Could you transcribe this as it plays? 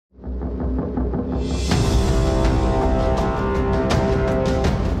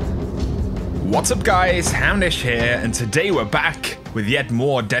What's up guys, Houndish here, and today we're back with yet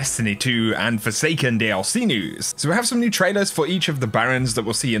more Destiny 2 and Forsaken DLC news. So we have some new trailers for each of the Barons that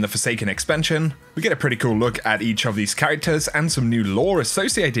we'll see in the Forsaken expansion. We get a pretty cool look at each of these characters and some new lore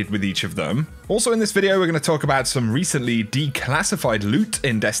associated with each of them. Also in this video we're going to talk about some recently declassified loot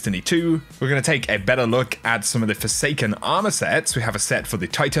in Destiny 2. We're going to take a better look at some of the Forsaken armor sets. We have a set for the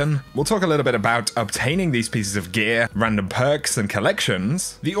Titan. We'll talk a little bit about obtaining these pieces of gear, random perks and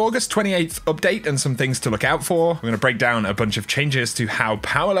collections, the August 28th update and some things to look out for. We're going to break down a bunch of changes to how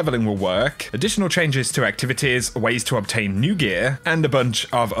power leveling will work, additional changes to activities, ways to obtain new gear, and a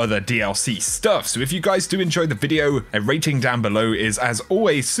bunch of other DLC stuff. So if you guys do enjoy the video, a rating down below is as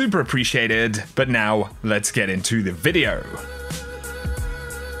always super appreciated. But now let's get into the video.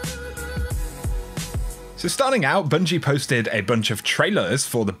 So starting out, Bungie posted a bunch of trailers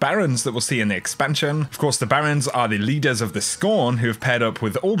for the Barons that we'll see in the expansion. Of course, the Barons are the leaders of the Scorn who have paired up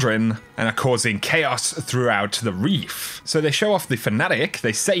with Uldren and are causing chaos throughout the Reef. So they show off the Fanatic.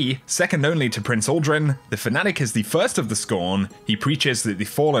 They say, second only to Prince Uldren, the Fanatic is the first of the Scorn. He preaches that the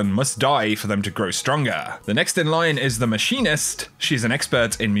Fallen must die for them to grow stronger. The next in line is the Machinist. She's an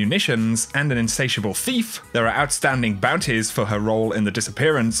expert in munitions and an insatiable thief. There are outstanding bounties for her role in the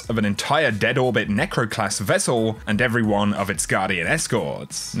disappearance of an entire dead orbit Necro-class vessel and every one of its Guardian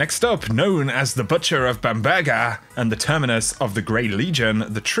escorts. Next up, known as the Butcher of Bamberga and the terminus of the Grey Legion,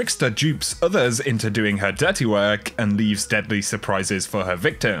 the Trickster dupes others into doing her dirty work and leaves deadly surprises for her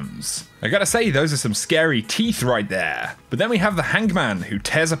victims. I gotta say, those are some scary teeth right there. But then we have the Hangman, who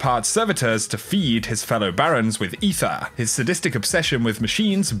tears apart servitors to feed his fellow barons with ether. His sadistic obsession with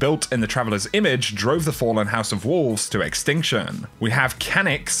machines built in the Traveler's image drove the fallen House of Wolves to extinction. We have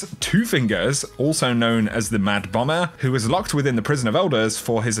Canix, Two Fingers, also known as the Mad Bomber, who was locked within the Prison of Elders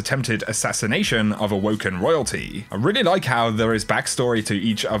for his attempted assassination of Awoken royalty. I really like how there is backstory to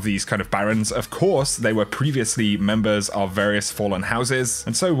each of these kind of barons. Of course, they were previously members of various fallen houses,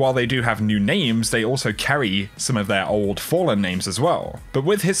 and so while they do have new names, they also carry some of their old fallen names as well. But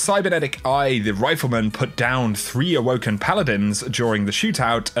with his cybernetic eye, the rifleman put down 3 Awoken paladins during the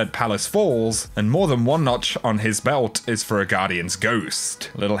shootout at Palace Falls, and more than one notch on his belt is for a Guardian's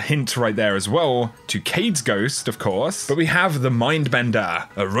ghost. A little hint right there as well to Cade's ghost, of course. But we have the Mindbender,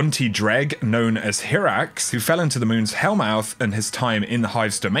 a runty dreg known as Hirax, who fell into the moon's hellmouth and his time in the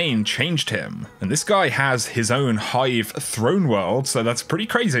Hive's domain changed him. And this guy has his own Hive throne world, so that's pretty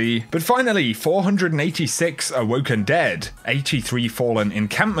crazy. But finally, 486 Awoken dead, 83 fallen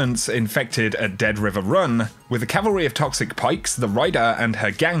encampments infected at Dead River Run. With a cavalry of toxic pikes, the Rider and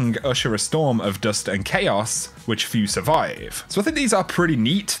her gang usher a storm of dust and chaos, which few survive. So I think these are pretty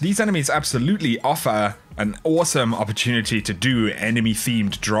neat. These enemies absolutely offer an awesome opportunity to do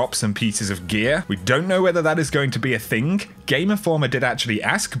enemy-themed drops and pieces of gear. We don't know whether that is going to be a thing. Game Informer did actually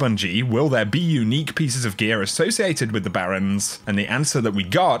ask Bungie, will there be unique pieces of gear associated with the Barons? And the answer that we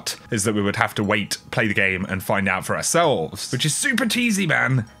got is that we would have to wait, play the game, and find out for ourselves. Which is super teasy,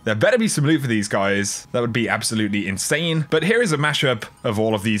 man. There better be some loot for these guys. That would be absolutely insane. But here is a mashup of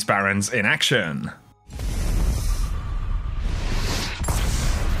all of these Barons in action.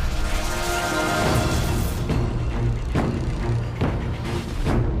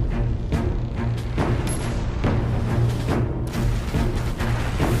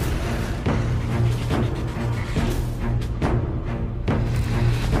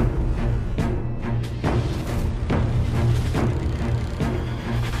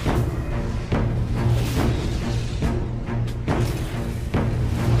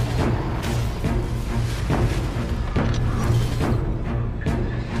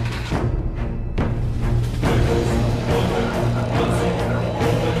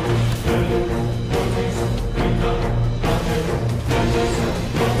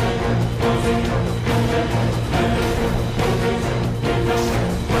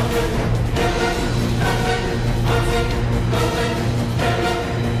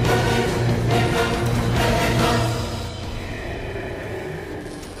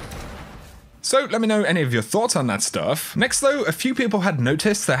 So let me know any of your thoughts on that stuff. Next though, a few people had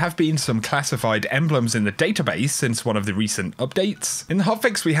noticed there have been some classified emblems in the database since one of the recent updates. In the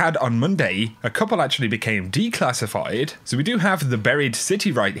hotfix we had on Monday, a couple actually became declassified. So we do have the Buried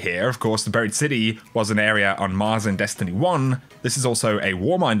City right here. Of course, the Buried City was an area on Mars in Destiny 1. This is also a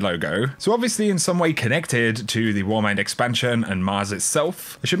Warmind logo, so obviously in some way connected to the Warmind expansion and Mars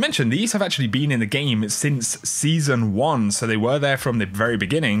itself. I should mention, these have actually been in the game since Season 1, so they were there from the very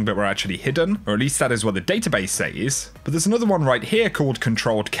beginning, but were actually hidden. or at least that is what the database says. But there's another one right here called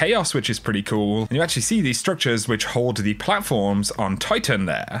Controlled Chaos, which is pretty cool, and you actually see these structures which hold the platforms on Titan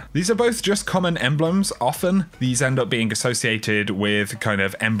there. These are both just common emblems. Often these end up being associated with kind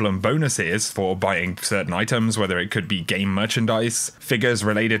of emblem bonuses for buying certain items, whether it could be game merchandise, figures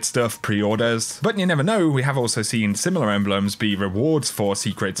related stuff, pre-orders. But you never know, we have also seen similar emblems be rewards for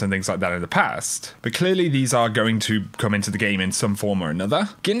secrets and things like that in the past. But clearly these are going to come into the game in some form or another.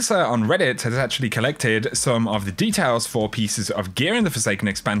 Ginsa on Reddit has actually collected some of the details for pieces of gear in the Forsaken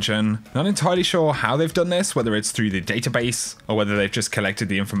expansion. Not entirely sure how they've done this, whether it's through the database or whether they've just collected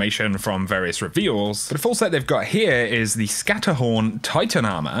the information from various reveals. But a full set they've got here is the Scatterhorn Titan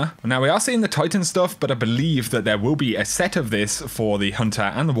armor. Now we are seeing the Titan stuff, but I believe that there will be a set of this for the Hunter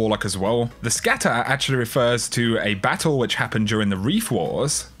and the Warlock as well. The Scatter actually refers to a battle which happened during the Reef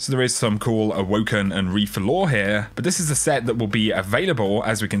Wars, so there is some cool Awoken and Reef lore here, but this is a set that will be available,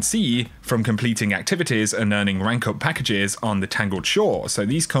 as we can see, from completing activities and earning rank up packages on the Tangled Shore. So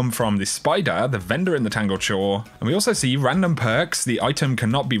these come from the Spider, the vendor in the Tangled Shore, and we also see random perks. The item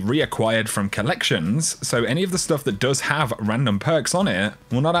cannot be reacquired from collections, so any of the stuff that does have random perks on it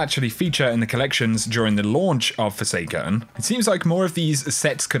will not actually feature in the collections during the launch of Forsaken. It seems like more of these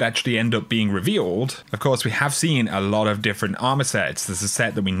sets could actually end up being revealed. Of course, we have seen a lot of different armor sets. There's a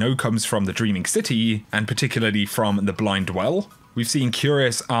set that we know comes from the Dreaming City, and particularly from the Blind Well. We've seen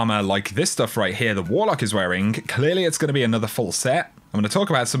curious armor like this stuff right here the Warlock is wearing. Clearly it's going to be another full set. I'm going to talk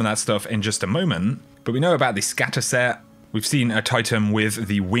about some of that stuff in just a moment, but we know about the Scatter set. We've seen a Titan with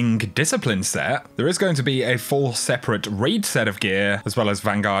the Wing Discipline set. There is going to be a full separate raid set of gear, as well as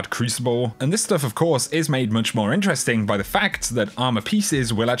Vanguard Crucible. And this stuff, of course, is made much more interesting by the fact that armor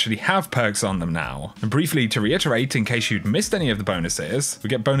pieces will actually have perks on them now. And briefly to reiterate, in case you'd missed any of the bonuses, we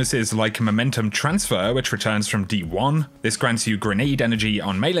get bonuses like Momentum Transfer, which returns from D1. This grants you grenade energy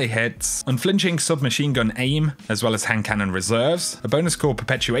on melee hits, unflinching submachine gun aim, as well as hand cannon reserves, a bonus called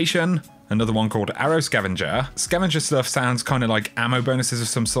Perpetuation, another one called Arrow Scavenger. Scavenger stuff sounds kind of like ammo bonuses of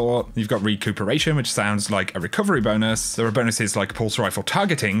some sort. You've got Recuperation, which sounds like a recovery bonus. There are bonuses like Pulse Rifle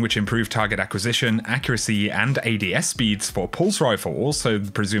Targeting, which improve target acquisition, accuracy, and ADS speeds for pulse rifles, so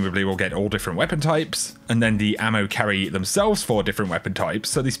presumably we'll get all different weapon types. And then the ammo carry themselves for different weapon types,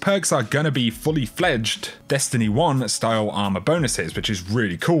 so these perks are gonna be fully fledged Destiny 1 style armor bonuses, which is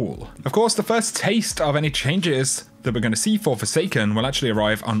really cool. Of course, the first taste of any changes that we're going to see for Forsaken will actually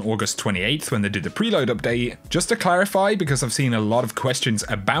arrive on August 28th when they do the preload update. Just to clarify, because I've seen a lot of questions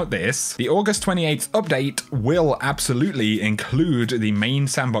about this, the August 28th update will absolutely include the main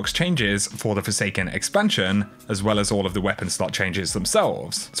Sandbox changes for the Forsaken expansion, as well as all of the weapon slot changes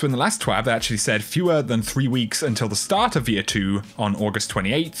themselves. So in the last TWAB, they actually said fewer than 3 weeks until the start of Year 2 on August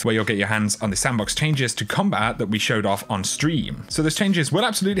 28th, where you'll get your hands on the Sandbox changes to combat that we showed off on stream. So those changes will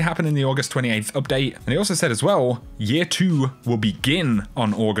absolutely happen in the August 28th update, and they also said as well, Year 2 will begin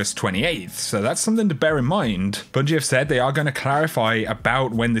on August 28th, so that's something to bear in mind. Bungie have said they are going to clarify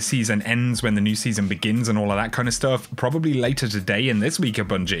about when the season ends, when the new season begins, and all of that kind of stuff, probably later today in this week of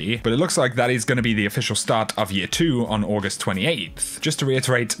Bungie, but it looks like that is going to be the official start of Year 2 on August 28th. Just to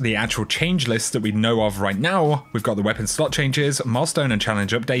reiterate the actual change list that we know of right now, we've got the weapon slot changes, milestone and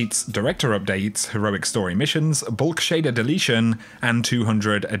challenge updates, director updates, heroic story missions, bulk shader deletion, and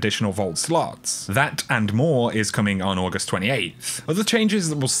 200 additional vault slots. That and more is coming on August 28th. Other changes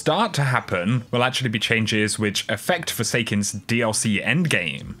that will start to happen will actually be changes which affect Forsaken's DLC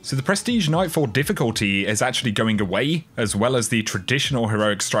endgame. So the Prestige Nightfall difficulty is actually going away, as well as the traditional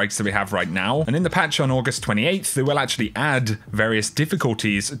heroic strikes that we have right now. And in the patch on August 28th, they will actually add various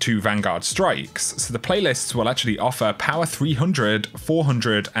difficulties to Vanguard strikes. So the playlists will actually offer power 300,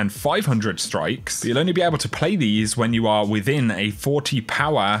 400, and 500 strikes. But you'll only be able to play these when you are within a 40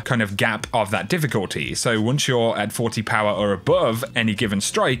 power kind of gap of that difficulty. So once you're at 40 power or above any given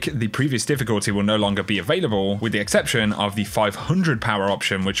strike, the previous difficulty will no longer be available, with the exception of the 500 power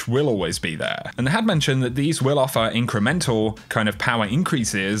option, which will always be there. And they had mentioned that these will offer incremental kind of power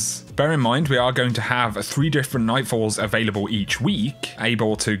increases. Bear in mind, we are going to have 3 different Nightfalls available each week,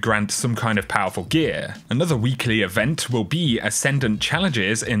 able to grant some kind of powerful gear. Another weekly event will be Ascendant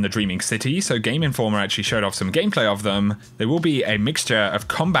Challenges in the Dreaming City, so Game Informer actually showed off some gameplay of them. There will be a mixture of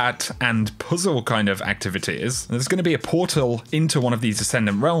combat and puzzle kind of activities. realms. And there's going to be a portal into one of these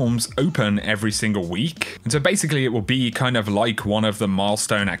Ascendant realms open every single week. And so basically it will be kind of like one of the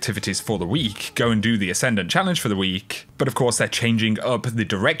milestone activities for the week. Go and do the Ascendant challenge for the week. But of course they're changing up the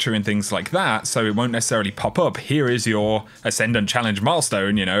directory and things like that, so it won't necessarily pop up, here is your Ascendant challenge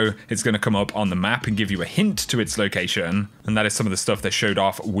milestone, you know, it's going to come up on the map and give you a hint to its location. And that is some of the stuff they showed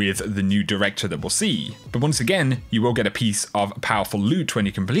off with the new director that we'll see. But once again, you will get a piece of powerful loot when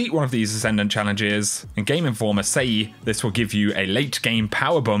you complete one of these Ascendant challenges, and Game Informer say this will give you a late game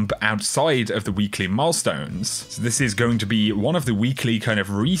power bump outside of the weekly milestones. So this is going to be one of the weekly kind of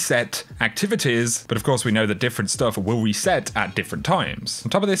reset activities, but of course we know that different stuff will reset at different times. On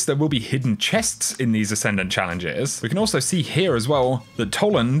top of this, there will be hidden chests in these Ascendant challenges. We can also see here as well that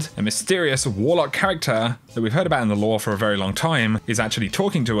Toland, a mysterious warlock character that we've heard about in the lore for a very long time, is actually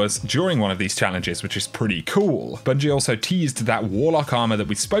talking to us during one of these challenges, which is pretty cool. Bungie also teased that warlock armor that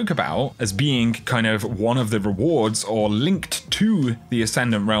we spoke about as being kind of one of the rewards or linked to the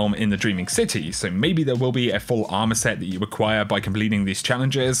Ascendant realm in the Dreaming City, so maybe there will be a full armor set that you acquire by completing these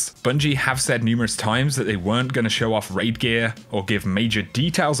challenges. Bungie have said numerous times that they weren't going to show off raid gear or give major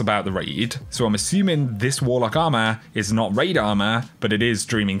details about the raid, so I'm assuming this warlock armor is not raid armor, but it is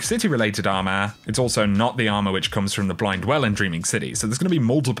Dreaming City related armor. It's also not the armor which comes from the Blind Well in Dreaming City, so there's going to be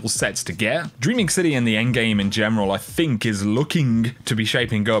multiple sets to get. Dreaming City and the endgame in general, I think, is looking to be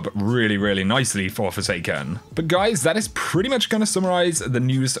shaping up really, really nicely for Forsaken. But guys, that is pretty much going to summarize the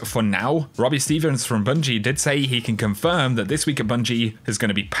news for now. Robbie Stevens from Bungie did say he can confirm that this week at Bungie is going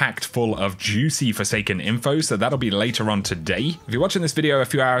to be packed full of juicy Forsaken info, so that'll be later on today. If you're watching this video a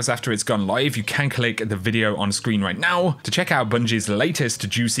few hours after it's gone live, you can click the video on screen right now to check out Bungie's latest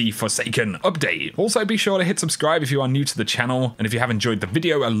juicy Forsaken update. Also, be sure to hit subscribe if you are new to the channel, and if you have enjoyed the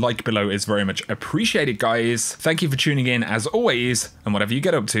video, a like below is very much appreciated, guys. Thank you for tuning in as always, and whatever you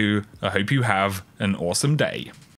get up to, I hope you have an awesome day.